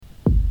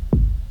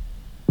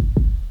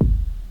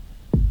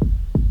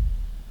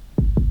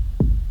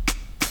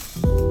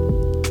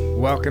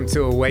Welcome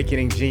to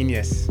Awakening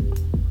Genius.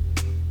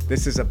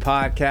 This is a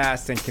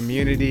podcast and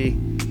community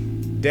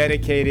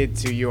dedicated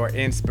to your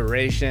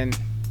inspiration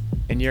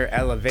and your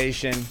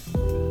elevation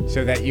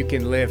so that you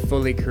can live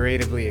fully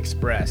creatively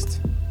expressed.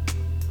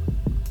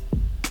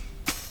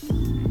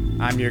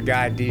 I'm your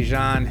guide,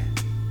 Dijon.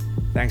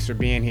 Thanks for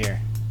being here.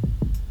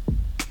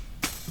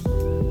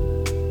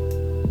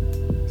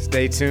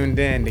 Stay tuned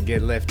in to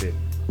get lifted.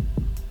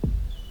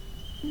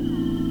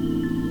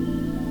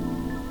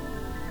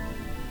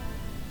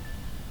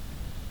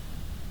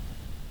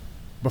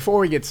 Before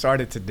we get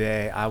started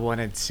today, I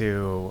wanted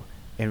to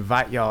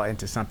invite y'all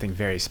into something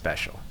very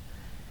special.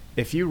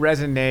 If you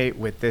resonate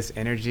with this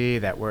energy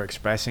that we're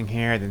expressing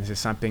here, then this is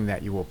something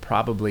that you will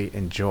probably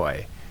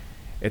enjoy.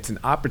 It's an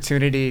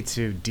opportunity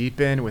to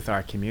deepen with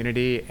our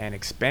community and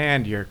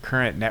expand your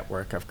current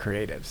network of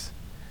creatives.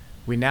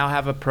 We now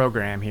have a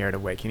program here at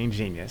Awakening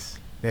Genius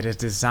that is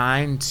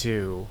designed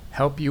to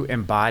help you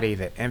embody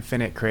the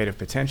infinite creative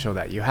potential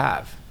that you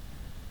have.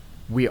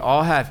 We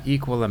all have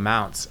equal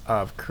amounts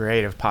of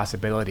creative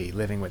possibility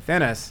living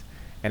within us,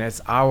 and it's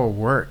our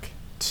work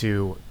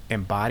to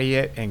embody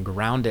it and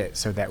ground it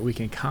so that we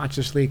can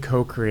consciously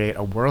co-create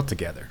a world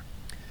together.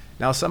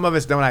 Now, some of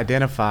us don't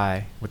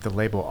identify with the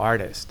label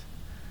artist,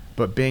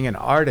 but being an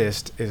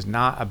artist is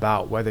not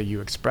about whether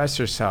you express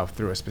yourself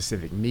through a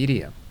specific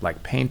medium,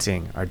 like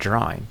painting or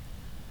drawing.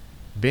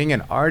 Being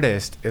an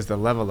artist is the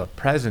level of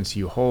presence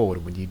you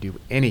hold when you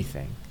do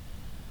anything.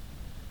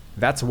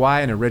 That's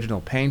why an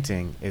original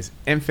painting is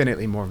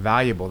infinitely more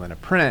valuable than a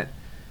print,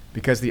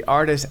 because the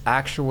artist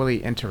actually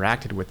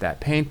interacted with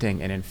that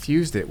painting and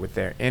infused it with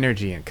their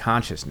energy and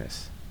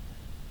consciousness.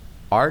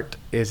 Art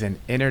is an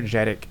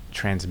energetic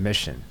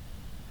transmission,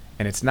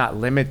 and it's not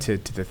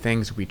limited to the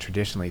things we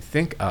traditionally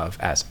think of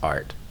as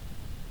art.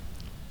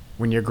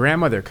 When your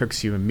grandmother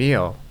cooks you a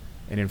meal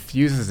and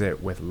infuses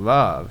it with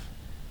love,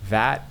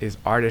 that is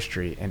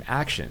artistry in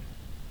action.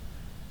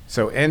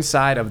 So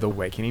inside of the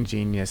Awakening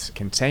Genius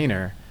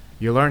container,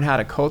 you'll learn how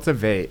to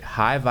cultivate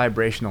high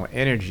vibrational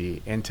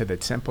energy into the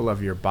temple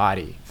of your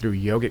body through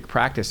yogic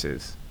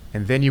practices.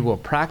 And then you will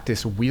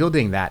practice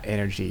wielding that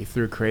energy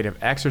through creative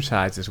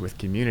exercises with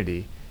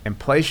community and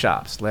play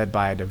shops led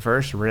by a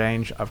diverse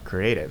range of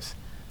creatives,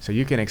 so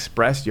you can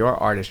express your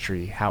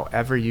artistry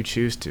however you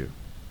choose to.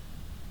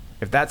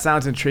 If that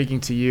sounds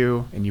intriguing to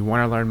you and you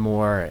want to learn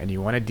more and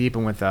you want to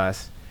deepen with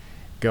us,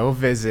 go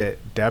visit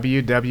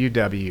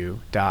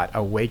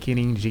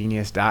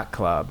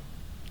www.awakeninggenius.club.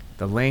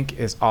 The link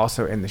is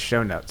also in the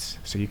show notes,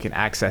 so you can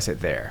access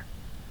it there.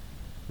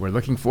 We're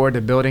looking forward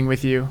to building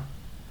with you,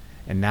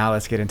 and now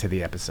let's get into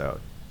the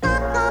episode.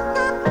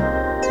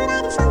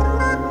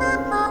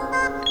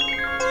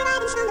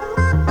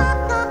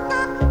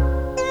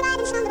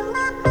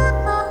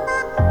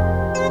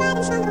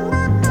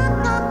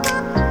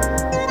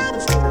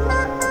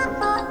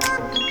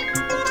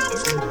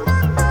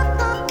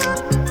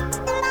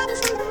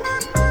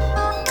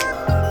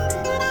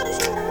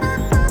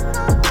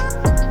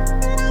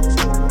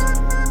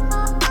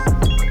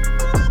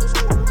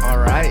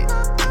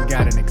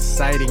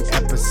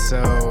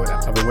 Episode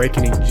of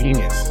Awakening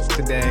Genius.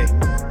 Today,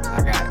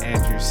 I got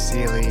Andrew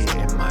Seeley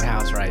in my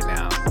house right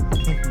now.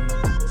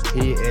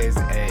 He is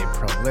a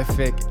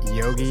prolific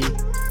yogi.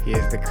 He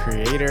is the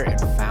creator and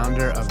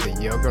founder of the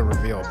Yoga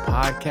Reveal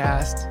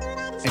podcast.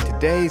 And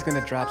today he's going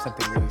to drop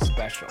something really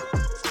special.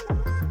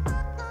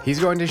 He's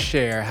going to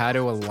share how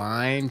to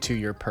align to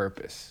your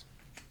purpose.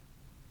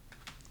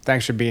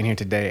 Thanks for being here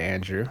today,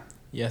 Andrew.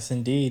 Yes,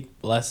 indeed.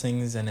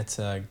 Blessings, and it's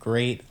a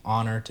great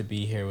honor to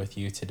be here with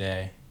you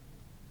today.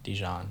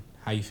 Dijon,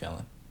 how you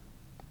feeling?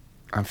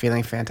 I'm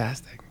feeling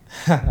fantastic.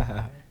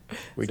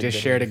 We just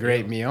shared a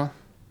great meal.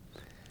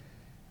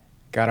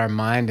 Got our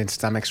mind and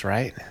stomachs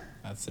right.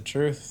 That's the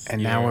truth.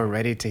 And now we're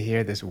ready to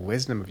hear this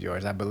wisdom of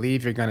yours. I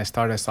believe you're going to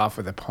start us off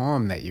with a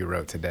poem that you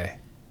wrote today.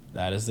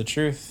 That is the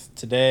truth.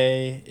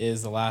 Today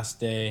is the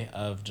last day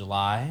of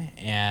July,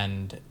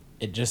 and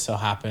it just so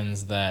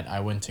happens that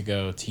I went to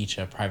go teach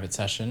a private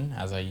session,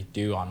 as I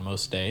do on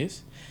most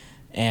days.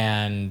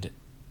 And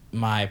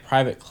my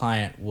private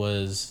client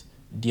was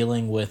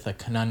dealing with a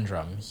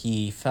conundrum.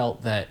 He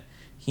felt that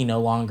he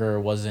no longer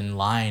was in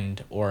line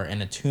or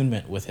in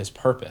attunement with his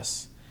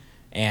purpose.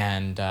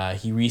 And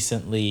he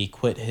recently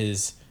quit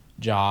his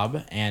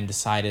job and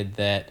decided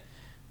that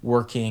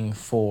working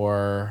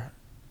for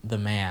the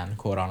man,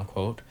 quote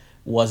unquote,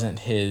 wasn't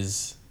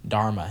his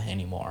dharma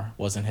anymore,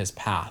 wasn't his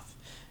path.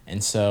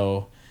 And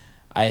so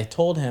I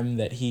told him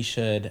that he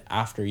should,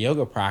 after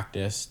yoga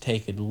practice,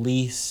 take at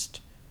least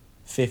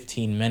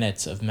 15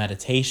 minutes of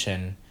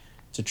meditation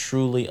to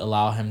truly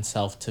allow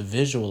himself to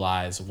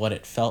visualize what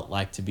it felt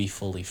like to be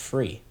fully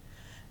free.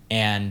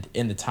 And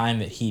in the time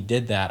that he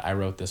did that, I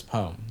wrote this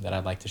poem that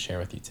I'd like to share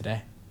with you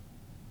today.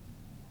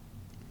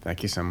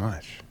 Thank you so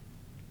much.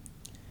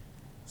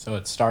 So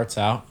it starts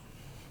out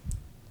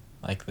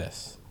like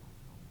this.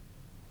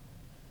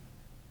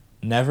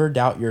 Never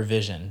doubt your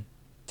vision.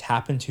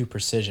 Tap into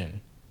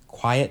precision.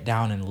 Quiet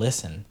down and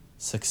listen.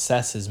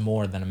 Success is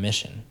more than a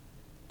mission.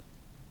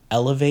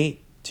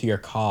 Elevate to your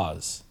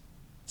cause.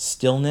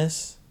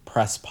 Stillness,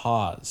 press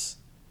pause.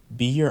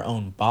 Be your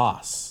own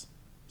boss.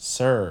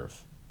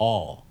 Serve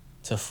all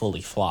to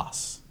fully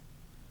floss.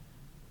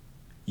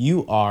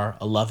 You are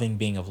a loving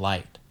being of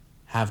light.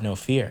 Have no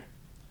fear.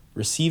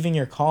 Receiving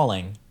your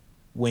calling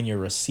when your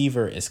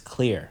receiver is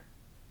clear.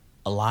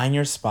 Align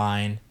your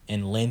spine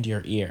and lend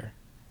your ear.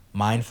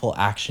 Mindful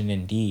action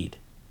indeed.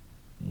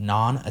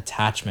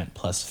 Non-attachment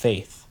plus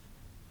faith.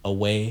 A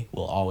way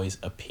will always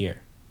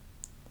appear.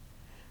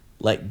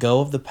 Let go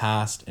of the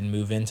past and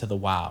move into the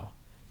wow.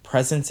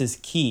 Presence is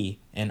key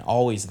and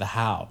always the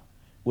how.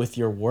 With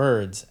your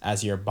words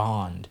as your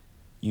bond,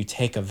 you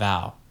take a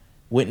vow.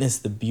 Witness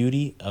the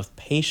beauty of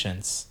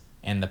patience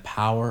and the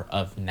power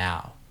of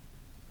now.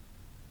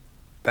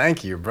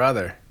 Thank you,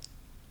 brother.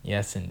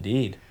 Yes,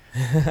 indeed.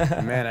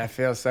 Man, I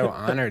feel so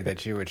honored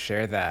that you would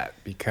share that,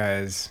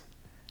 because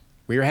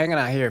we were hanging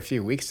out here a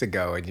few weeks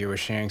ago and you were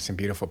sharing some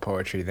beautiful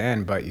poetry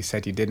then, but you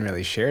said you didn't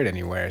really share it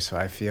anywhere. So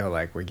I feel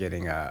like we're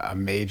getting a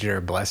major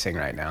blessing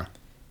right now.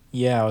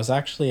 Yeah, I was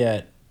actually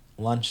at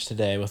lunch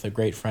today with a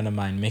great friend of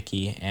mine,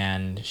 Mickey,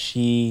 and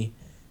she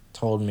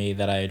told me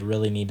that I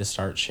really need to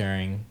start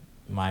sharing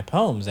my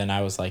poems. And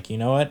I was like, you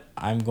know what?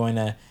 I'm going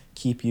to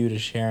keep you to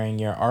sharing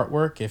your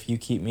artwork if you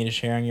keep me to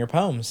sharing your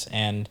poems.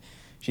 And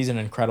she's an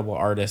incredible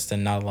artist,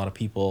 and not a lot of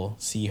people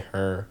see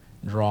her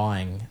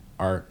drawing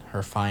art,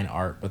 her fine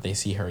art, but they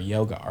see her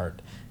yoga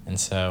art. And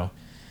so,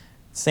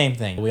 same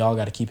thing. We all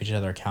got to keep each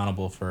other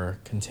accountable for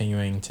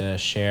continuing to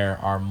share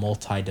our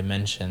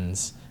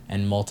multi-dimensions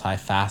and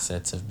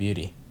multi-facets of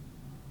beauty.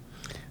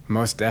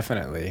 Most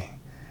definitely.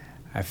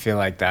 I feel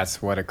like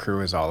that's what a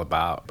crew is all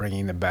about,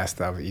 bringing the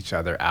best of each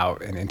other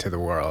out and into the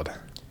world.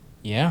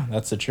 Yeah,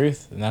 that's the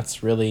truth. And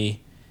that's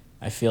really,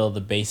 I feel,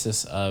 the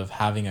basis of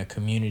having a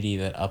community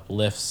that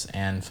uplifts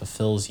and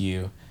fulfills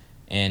you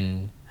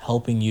in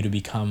helping you to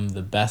become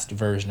the best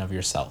version of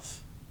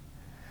yourself.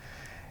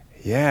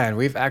 Yeah, and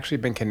we've actually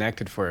been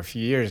connected for a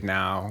few years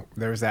now.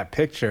 There was that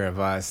picture of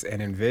us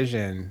in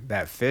Envision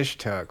that Fish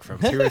took from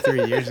 2 or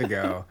 3 years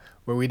ago,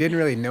 where we didn't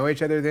really know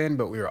each other then,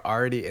 but we were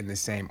already in the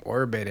same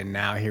orbit. And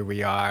now here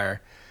we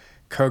are,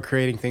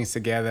 co-creating things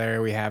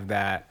together. We have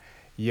that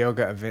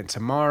yoga event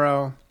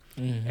tomorrow.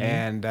 Mm-hmm.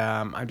 And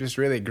I'm just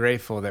really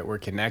grateful that we're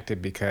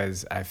connected,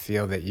 because I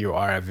feel that you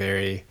are a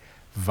very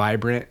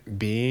vibrant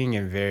being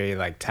and very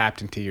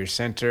tapped into your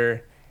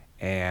center,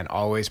 and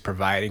always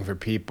providing for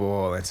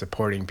people and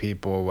supporting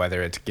people,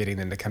 whether it's getting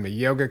them to come to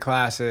yoga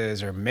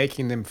classes or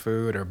making them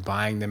food or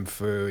buying them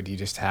food. You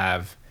just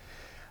have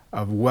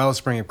a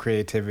wellspring of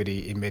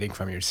creativity emitting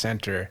from your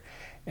center.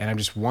 And I'm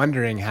just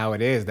wondering how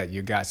it is that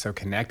you got so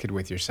connected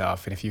with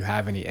yourself, and if you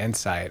have any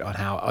insight on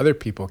how other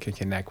people can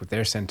connect with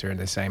their center in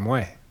the same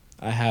way.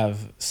 I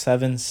have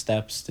 7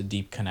 steps to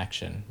deep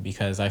connection,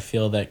 because I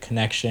feel that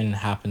connection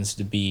happens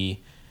to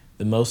be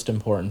the most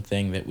important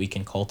thing that we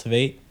can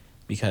cultivate,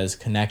 because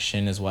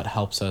connection is what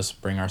helps us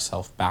bring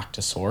ourselves back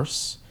to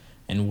source,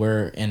 and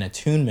we're in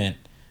attunement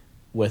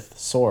with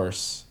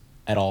source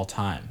at all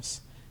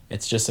times.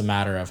 It's just a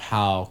matter of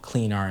how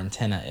clean our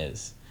antenna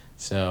is.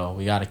 So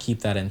we got to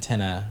keep that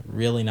antenna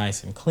really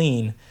nice and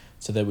clean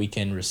so that we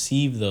can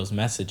receive those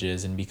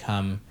messages and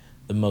become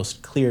the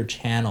most clear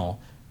channel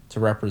to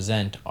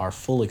represent our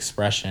full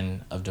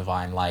expression of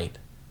divine light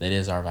that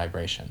is our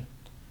vibration.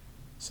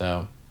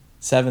 So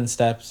 7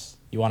 steps.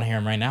 You want to hear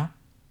them right now?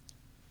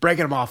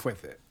 Breaking them off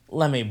with it.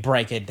 Let me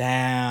break it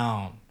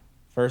down.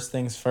 First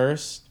things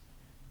first,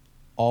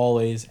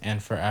 always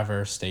and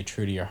forever stay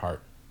true to your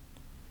heart.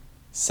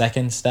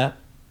 Second step,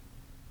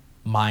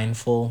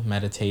 mindful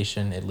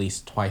meditation at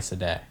least twice a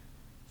day.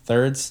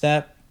 Third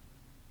step,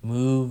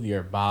 move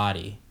your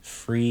body,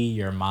 free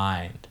your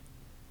mind.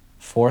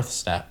 Fourth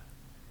step,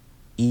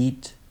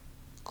 eat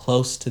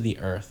close to the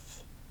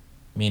earth,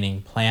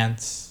 meaning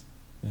plants,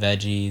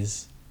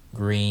 veggies,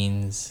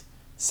 greens,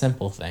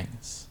 simple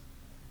things.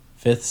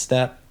 Fifth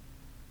step,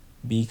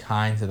 be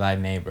kind to thy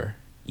neighbor.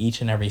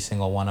 Each and every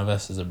single one of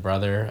us is a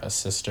brother, a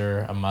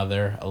sister, a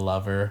mother, a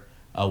lover,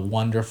 a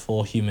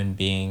wonderful human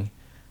being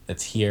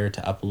that's here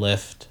to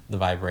uplift the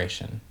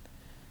vibration.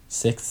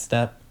 Sixth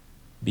step,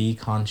 be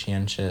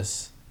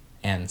conscientious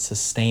and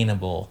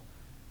sustainable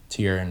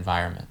to your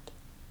environment.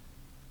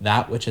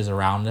 That which is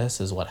around us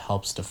is what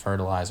helps to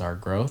fertilize our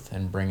growth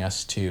and bring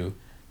us to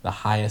the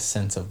highest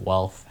sense of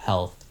wealth,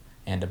 health,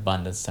 and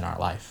abundance in our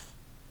life.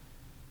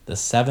 The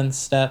 7th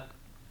step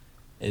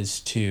is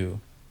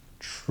to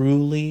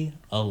truly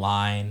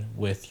align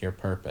with your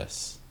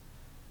purpose.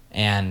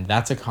 And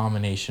that's a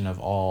combination of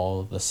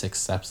all the 6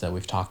 steps that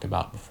we've talked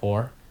about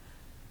before.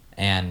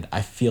 And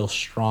I feel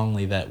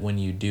strongly that when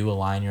you do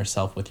align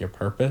yourself with your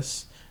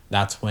purpose,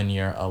 that's when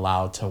you're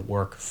allowed to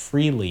work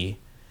freely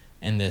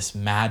in this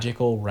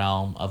magical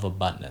realm of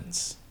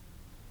abundance.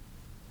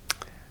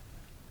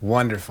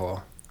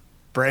 Wonderful.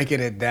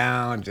 Breaking it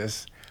down,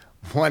 just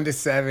 1 to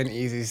 7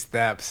 easy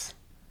steps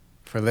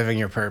for living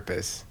your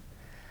purpose.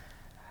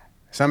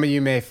 Some of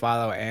you may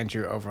follow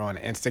Andrew over on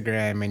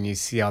Instagram, and you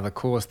see all the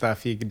cool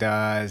stuff he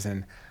does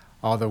and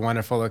all the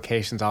wonderful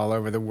locations all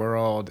over the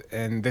world.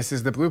 And this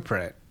is the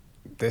blueprint.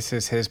 This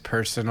is his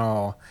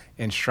personal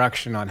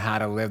instruction on how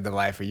to live the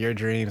life of your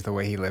dreams the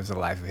way he lives the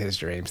life of his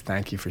dreams.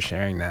 Thank you for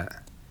sharing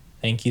that.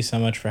 Thank you so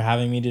much for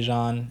having me,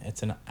 Dijon.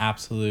 It's an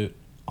absolute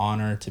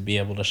honor to be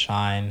able to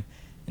shine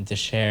and to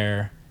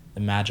share the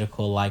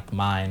magical like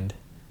mind,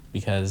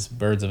 because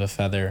birds of a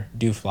feather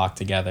do flock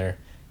together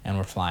and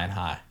we're flying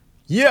high.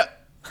 Yeah.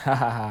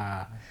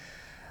 All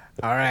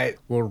right.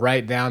 We'll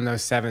write down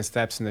those 7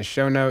 steps in the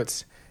show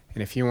notes.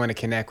 And if you want to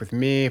connect with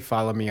me,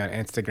 follow me on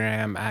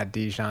Instagram at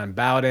Dijon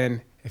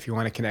Bowden. If you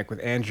want to connect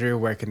with Andrew,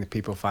 where can the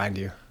people find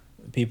you?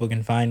 People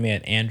can find me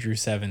at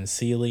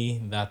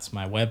Andrew7Seeley. That's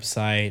my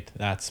website.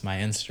 That's my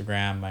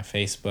Instagram, my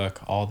Facebook,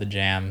 all the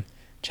jam.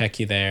 Check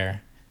you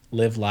there.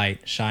 Live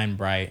light, shine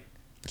bright,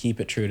 keep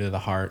it true to the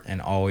heart,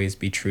 and always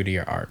be true to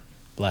your art.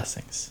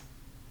 Blessings.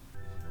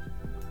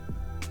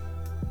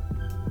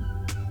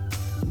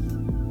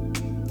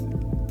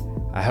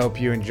 I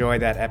hope you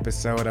enjoyed that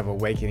episode of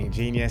Awakening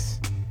Genius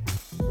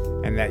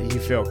and that you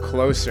feel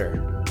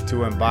closer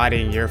to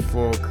embodying your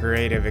full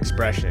creative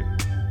expression.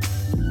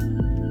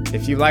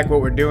 If you like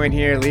what we're doing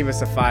here, leave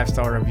us a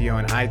 5-star review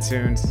on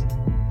iTunes.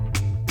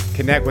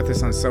 Connect with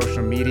us on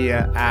social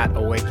media at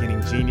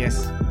Awakening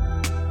Genius.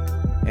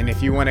 And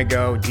if you want to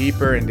go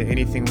deeper into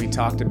anything we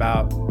talked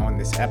about on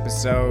this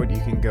episode,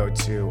 you can go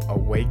to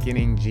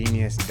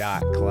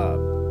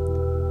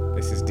awakeninggenius.club.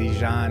 This is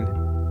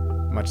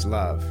Dijon. Much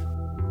love.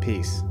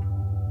 Peace.